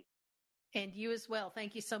good day. And you as well.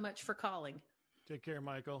 Thank you so much for calling. Take care,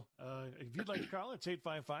 Michael. If you'd like to call, it's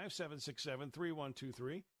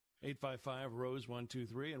 855-767-3123.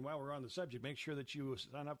 855-ROSE-123. And while we're on the subject, make sure that you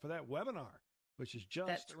sign up for that webinar, which is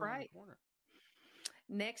just around the corner.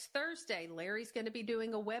 Next Thursday, Larry's going to be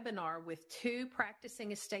doing a webinar with 2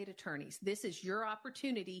 practicing estate attorneys. This is your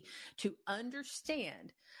opportunity to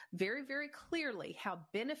understand very, very clearly how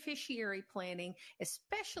beneficiary planning,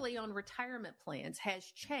 especially on retirement plans, has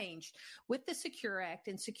changed with the Secure Act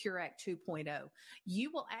and Secure Act 2.0.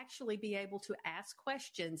 You will actually be able to ask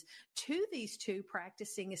questions to these 2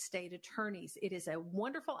 practicing estate attorneys. It is a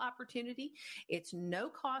wonderful opportunity. It's no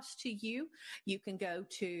cost to you. You can go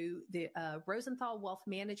to the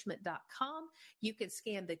RosenthalWealthManagement.com. You can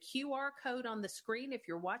scan the QR code on the screen if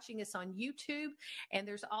you're watching us on YouTube. And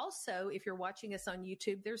there's also, if you're watching us on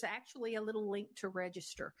YouTube, there's actually a little link to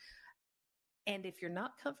register. And if you're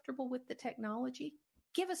not comfortable with the technology,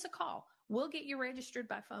 give us a call. We'll get you registered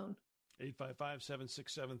by phone.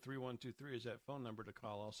 855-767-3123 is that phone number to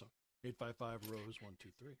call also.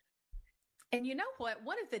 855-ROSE-123. And you know what?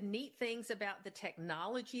 One of the neat things about the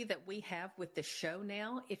technology that we have with the show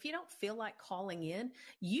now, if you don't feel like calling in,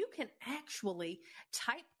 you can actually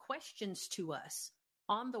type questions to us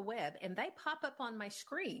on the web, and they pop up on my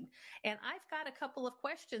screen. And I've got a couple of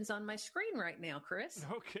questions on my screen right now, Chris.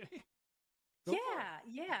 Okay.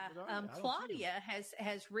 Claudia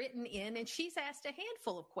has written in, and she's asked a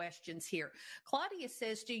handful of questions here. Claudia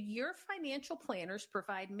says, do your financial planners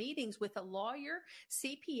provide meetings with a lawyer,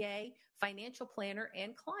 CPA, financial planner,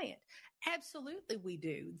 and client? Absolutely, we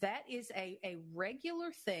do. That is a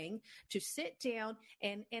regular thing to sit down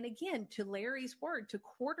and again, to Larry's word, to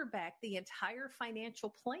quarterback the entire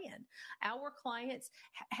financial plan. Our clients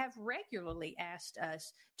have regularly asked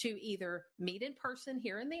us to either meet in person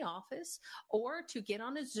here in the office or to get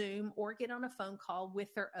on a Zoom or get on a phone call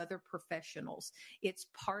with their other professionals. It's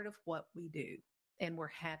part of what we do, and we're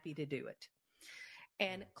happy to do it.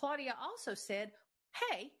 And Claudia also said,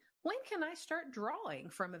 hey, when can I start drawing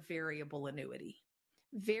from a variable annuity?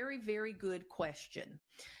 Very, very good question.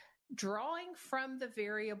 Drawing from the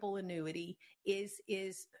variable annuity is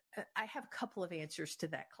I have a couple of answers to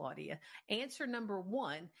that, Claudia. Answer number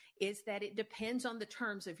one is that it depends on the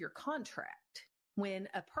terms of your contract. When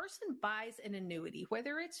a person buys an annuity,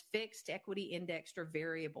 whether it's fixed, equity, indexed, or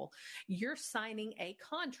variable, you're signing a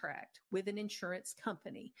contract with an insurance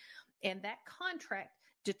company, and that contract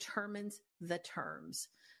determines the terms.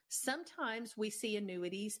 Sometimes we see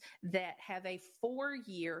annuities that have a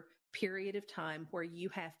 4-year period of time where you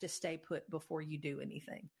have to stay put before you do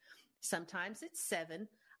anything. Sometimes it's 7.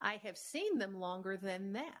 I have seen them longer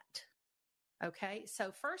than that. Okay,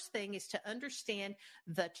 so first thing is to understand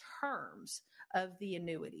the terms of the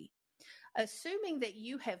annuity. Assuming that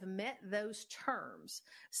you have met those terms,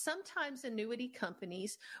 sometimes annuity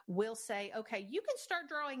companies will say, okay, you can start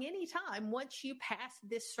drawing anytime once you pass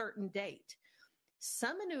this certain date.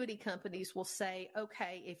 Some annuity companies will say,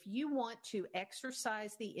 okay, if you want to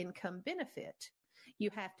exercise the income benefit, you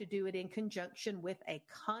have to do it in conjunction with a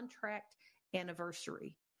contract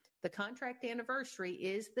anniversary. The contract anniversary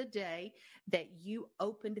is the day that you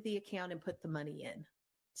opened the account and put the money in.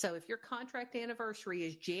 So if your contract anniversary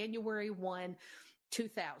is January 1,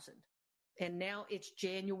 2000, and now it's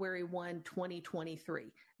January 1,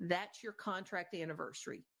 2023, that's your contract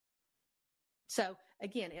anniversary. So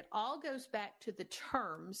again, it all goes back to the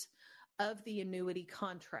terms of the annuity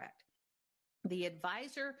contract. The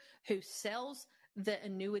advisor who sells the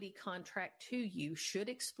annuity contract to you should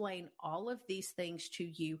explain all of these things to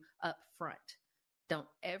you up front. Don't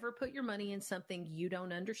ever put your money in something you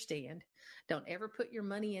don't understand. Don't ever put your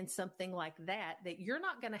money in something like that you're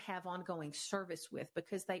not going to have ongoing service with,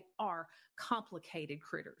 because they are complicated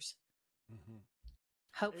critters. Mm-hmm.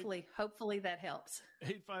 Hopefully that helps.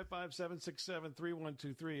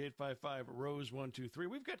 855-767-3123, 855-ROSE-123.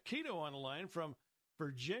 We've got Keto on the line from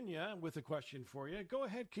Virginia with a question for you. Go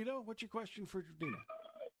ahead, Keto. What's your question for Dina?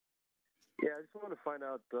 Yeah, I just want to find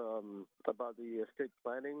out about the estate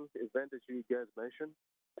planning event that you guys mentioned.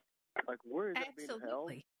 Like, where is it being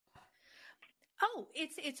held? Oh,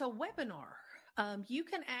 it's a webinar. You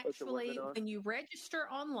can actually, when you register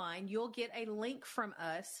online, you'll get a link from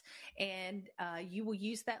us, and you will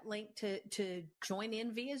use that link to join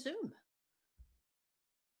in via Zoom.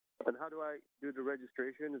 And how do I do the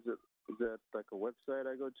registration? Is that like a website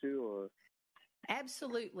I go to, or?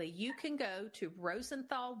 Absolutely. You can go to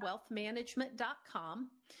rosenthalwealthmanagement.com,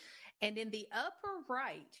 and in the upper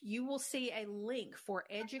right, you will see a link for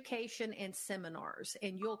education and seminars,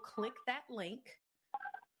 and you'll click that link,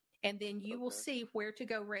 and then you will see where to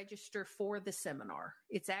go register for the seminar.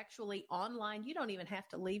 It's actually online. You don't even have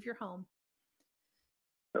to leave your home.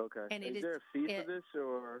 Okay. And is there a fee for this,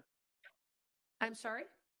 or? I'm sorry?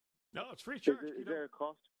 No, it's free charge. Is there a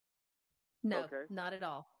cost? No, not at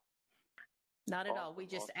all. Not at all. We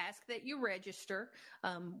just ask that you register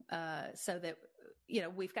so that,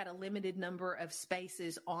 we've got a limited number of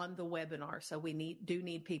spaces on the webinar. So we do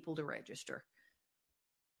need people to register.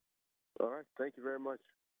 All right. Thank you very much.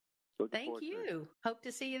 Thank you. Hope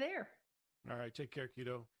to see you there. All right. Take care,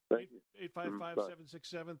 Keto. Thank you.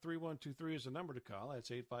 855-767-3123 is the number to call. That's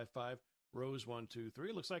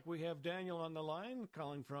 855-ROSE-123. Looks like we have Daniel on the line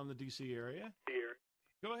calling from the D.C. area.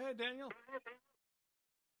 Go ahead, Daniel.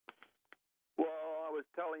 Well, I was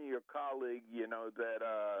telling your colleague, that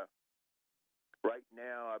right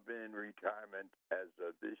now I've been in retirement as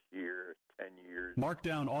of this year, 10 years. Mark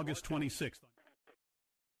down August 26th.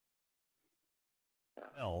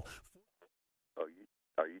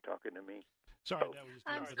 Are you talking to me? Sorry,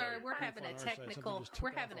 I'm sorry. We're having a technical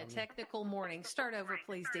morning. Start over,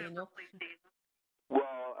 please, Daniel.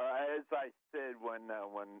 Well, as I said when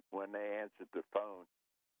they answered the phone,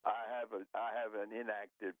 I have an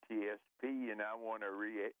inactive TSP, and I want to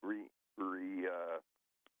reactivate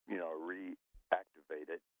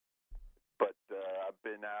it. But I've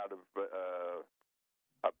been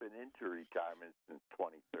into retirement since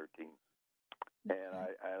 2013, and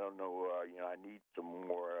I don't know. I need some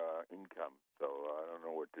more income, so I don't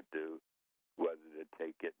know what to do. Whether to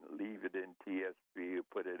take it and leave it in TSP or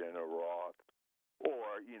put it in a Roth,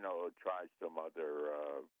 or try some other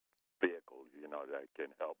vehicles, that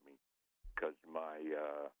can help me, because my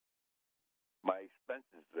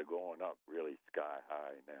expenses are going up really sky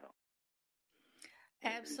high now.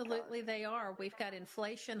 Absolutely, they are. We've got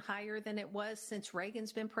inflation higher than it was since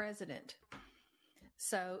Reagan's been president.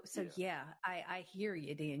 So yeah, I hear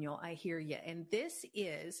you, Daniel. I hear you. And this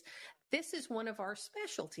is one of our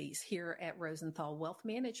specialties here at Rosenthal Wealth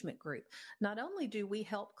Management Group. Not only do we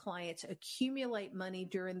help clients accumulate money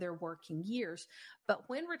during their working years, but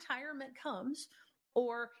when retirement comes,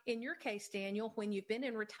 or in your case, Daniel, when you've been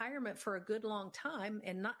in retirement for a good long time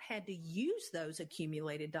and not had to use those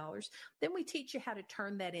accumulated dollars, then we teach you how to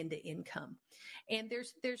turn that into income. And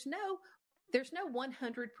there's no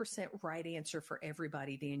 100% right answer for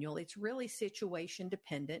everybody, Daniel. It's really situation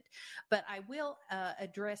dependent, but I will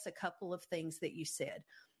address a couple of things that you said.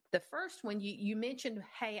 The first one, you mentioned,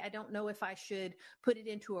 hey, I don't know if I should put it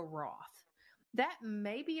into a Roth. That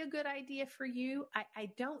may be a good idea for you. I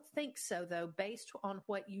don't think so, though, based on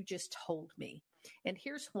what you just told me. And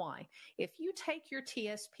here's why. If you take your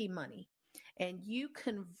TSP money and you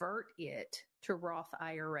convert it to Roth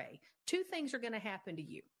IRA, two things are going to happen to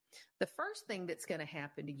you. The first thing that's going to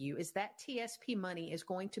happen to you is that TSP money is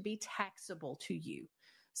going to be taxable to you.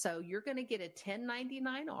 So you're going to get a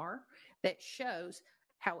 1099-R that shows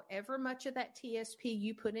however much of that TSP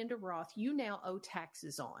you put into Roth, you now owe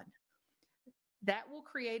taxes on. That will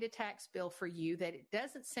create a tax bill for you that it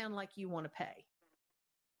doesn't sound like you want to pay.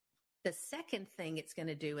 The second thing it's going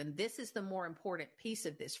to do, and this is the more important piece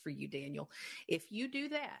of this for you, Daniel, if you do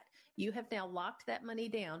that, you have now locked that money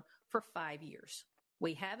down for 5 years.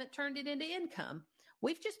 We haven't turned it into income.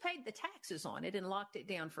 We've just paid the taxes on it and locked it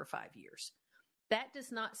down for 5 years. That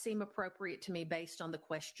does not seem appropriate to me based on the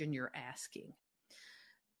question you're asking.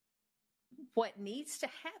 What needs to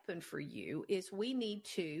happen for you is we need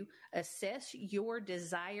to assess your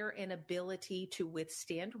desire and ability to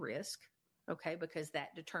withstand risk, okay, because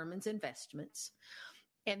that determines investments.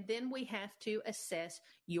 And then we have to assess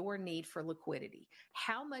your need for liquidity.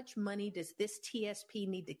 How much money does this TSP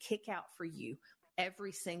need to kick out for you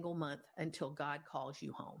every single month until God calls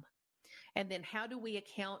you home? And then how do we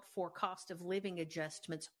account for cost of living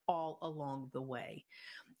adjustments all along the way?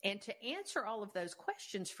 And to answer all of those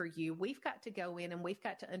questions for you, we've got to go in and we've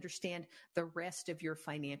got to understand the rest of your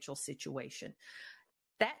financial situation.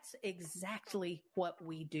 That's exactly what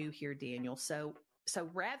we do here, Daniel. So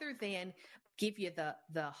rather than give you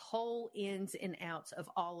the whole ins and outs of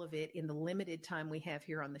all of it in the limited time we have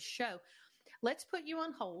here on the show, let's put you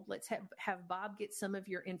on hold. Let's have Bob get some of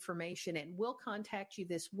your information, and we'll contact you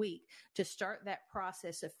this week to start that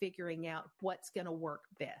process of figuring out what's going to work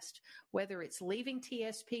best, whether it's leaving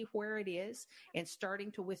TSP where it is and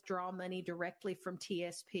starting to withdraw money directly from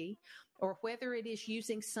TSP, or whether it is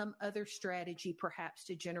using some other strategy perhaps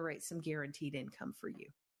to generate some guaranteed income for you.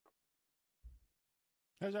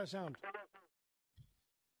 How does that sound?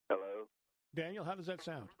 Hello? Daniel, how does that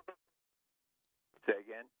sound? Say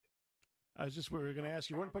again? We were going to ask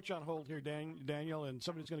you. We're going to put you on hold here, Daniel, and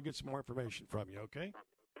somebody's going to get some more information from you, okay?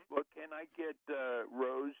 Well, can I get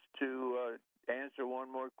Rose to answer one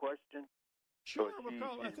more question? Sure, we'll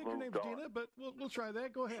call. I think her name's Dina, but we'll try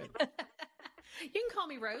that. Go ahead. You can call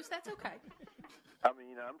me Rose. That's okay. I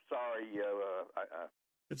mean, I'm sorry.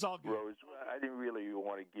 It's all good. Rose, I didn't really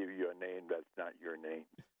want to give you a name that's not your name.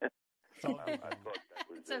 It's all good. I thought that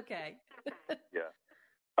was it's okay. Yeah.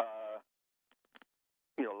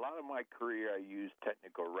 A lot of my career, I used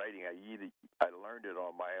technical writing. I learned it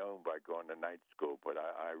on my own by going to night school, but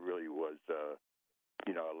I really was,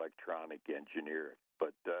 electronic engineer.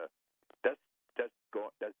 But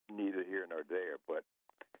that's neither here nor there. But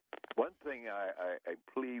one thing I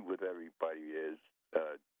plead with everybody is,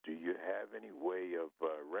 do you have any way of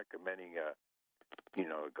recommending a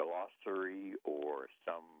glossary or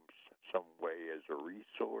some way as a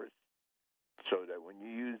resource? So that when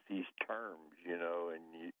you use these terms,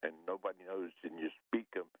 and nobody knows, and you speak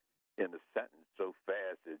them in a sentence so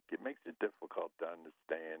fast, it makes it difficult to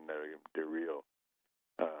understand the real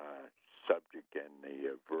subject and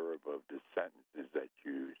the verb of the sentences that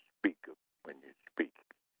you speak when you speak.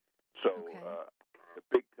 So the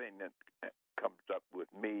big thing that comes up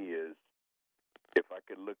with me is if I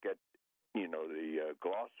could look at the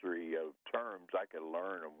glossary of terms, I could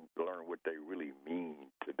learn what they really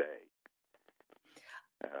mean today.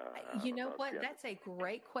 You know what? That's a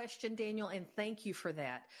great question, Daniel, and thank you for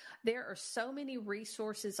that. There are so many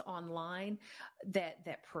resources online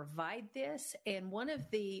that provide this, and one of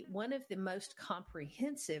the most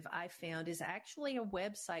comprehensive I found is actually a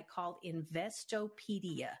website called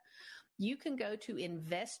Investopedia. You can go to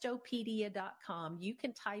Investopedia.com. You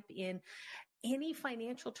can type in any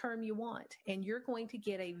financial term you want, and you're going to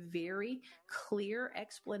get a very clear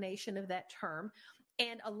explanation of that term.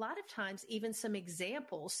 And a lot of times, even some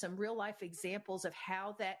examples, some real life examples of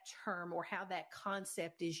how that term or how that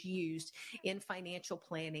concept is used in financial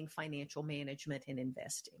planning, financial management, and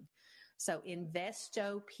investing. So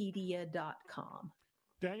Investopedia.com.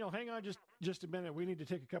 Daniel, hang on just a minute. We need to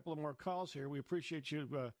take a couple of more calls here. We appreciate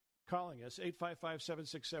you calling us.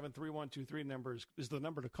 855-767-3123 number is the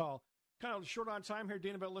number to call. Kind of short on time here,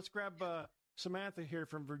 Dina, but let's grab Samantha here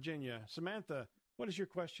from Virginia. Samantha, what is your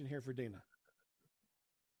question here for Dina?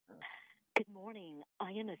 Good morning.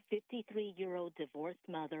 I am a 53-year-old divorced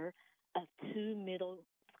mother of 2 middle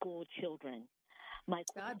school children.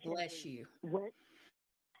 God bless you.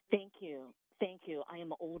 Thank you. Thank you. I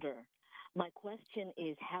am older. My question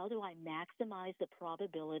is, how do I maximize the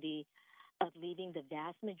probability of leaving the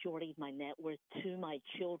vast majority of my net worth to my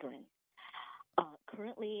children?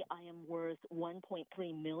 Currently, I am worth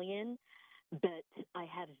 $1.3 million, but I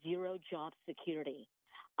have 0 job security.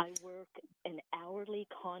 I work an hourly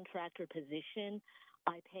contractor position.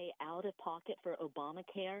 I pay out of pocket for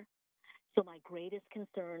Obamacare. So my greatest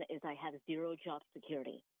concern is I have 0 job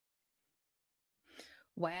security.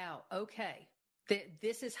 Wow. Okay.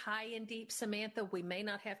 This is high and deep, Samantha. We may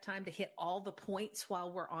not have time to hit all the points while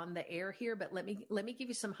we're on the air here, but let me give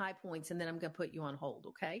you some high points, and then I'm going to put you on hold,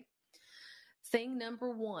 okay? Thing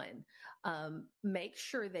number one, make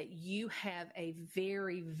sure that you have a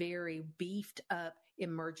very, very beefed up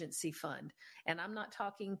emergency fund. And I'm not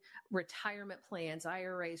talking retirement plans,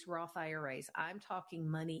 IRAs, Roth IRAs. I'm talking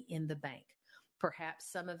money in the bank.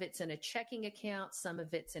 Perhaps some of it's in a checking account, some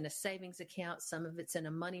of it's in a savings account, some of it's in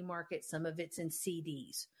a money market, some of it's in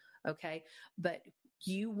CDs. Okay. But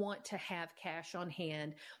you want to have cash on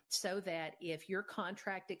hand so that if your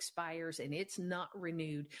contract expires and it's not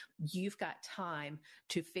renewed, you've got time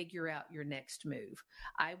to figure out your next move.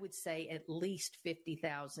 I would say at least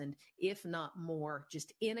 $50,000, if not more,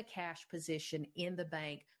 just in a cash position in the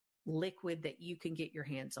bank, liquid that you can get your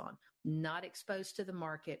hands on, not exposed to the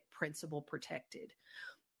market, principal protected.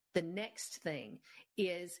 The next thing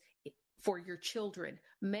is, for your children,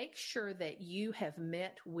 make sure that you have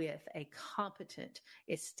met with a competent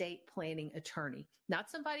estate planning attorney,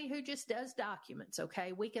 not somebody who just does documents.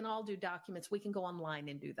 Okay. We can all do documents. We can go online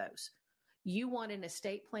and do those. You want an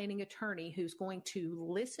estate planning attorney who's going to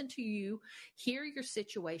listen to you, hear your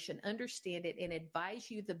situation, understand it, and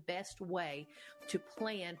advise you the best way to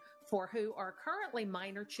plan for who are currently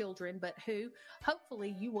minor children, but who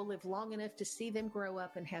hopefully you will live long enough to see them grow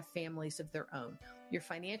up and have families of their own. Your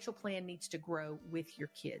financial plan needs to grow with your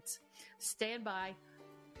kids. Stand by.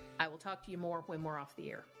 I will talk to you more when we're off the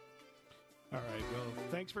air. All right. Well,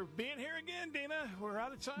 thanks for being here again, Dina. We're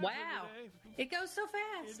out of time. Wow. It goes so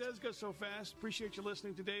fast. It does go so fast. Appreciate you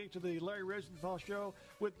listening today to the Larry Rosenthal Show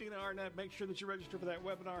with Dina Arnett. Make sure that you register for that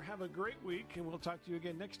webinar. Have a great week, and we'll talk to you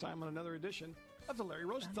again next time on another edition of the Larry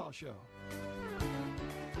Rosenthal Show.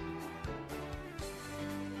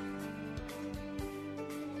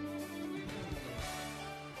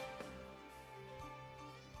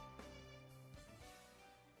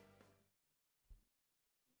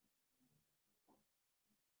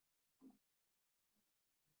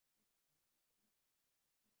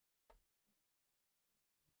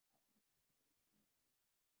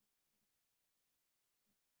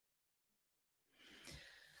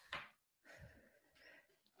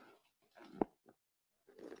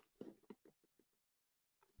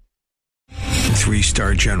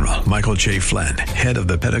 Three-star General Michael J. Flynn, head of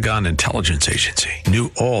the Pentagon Intelligence Agency,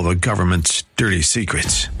 knew all the government's dirty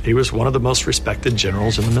secrets. He was one of the most respected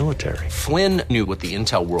generals in the military. Flynn knew what the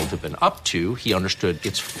intel world had been up to. He understood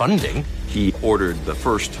its funding. He ordered the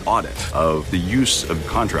first audit of the use of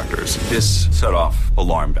contractors. This set off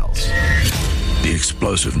alarm bells. The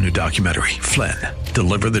explosive new documentary, Flynn,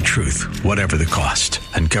 Deliver the Truth, Whatever the Cost,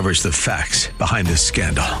 uncovers the facts behind the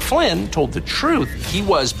scandal. Flynn told the truth. He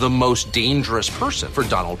was the most dangerous person for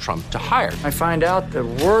Donald Trump to hire. I find out the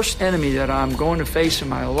worst enemy that I'm going to face in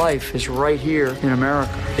my life is right here in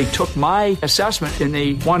America. They took my assessment and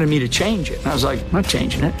they wanted me to change it. And I was like, I'm not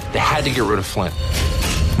changing it. They had to get rid of Flynn.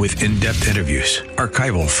 With in-depth interviews,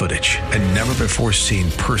 archival footage, and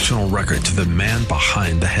never-before-seen personal records of the man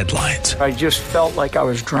behind the headlines. I just felt like I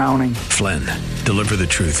was drowning. Flynn, Deliver the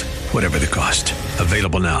Truth, Whatever the Cost.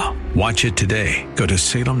 Available now. Watch it today. Go to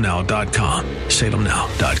salemnow.com.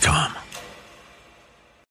 salemnow.com.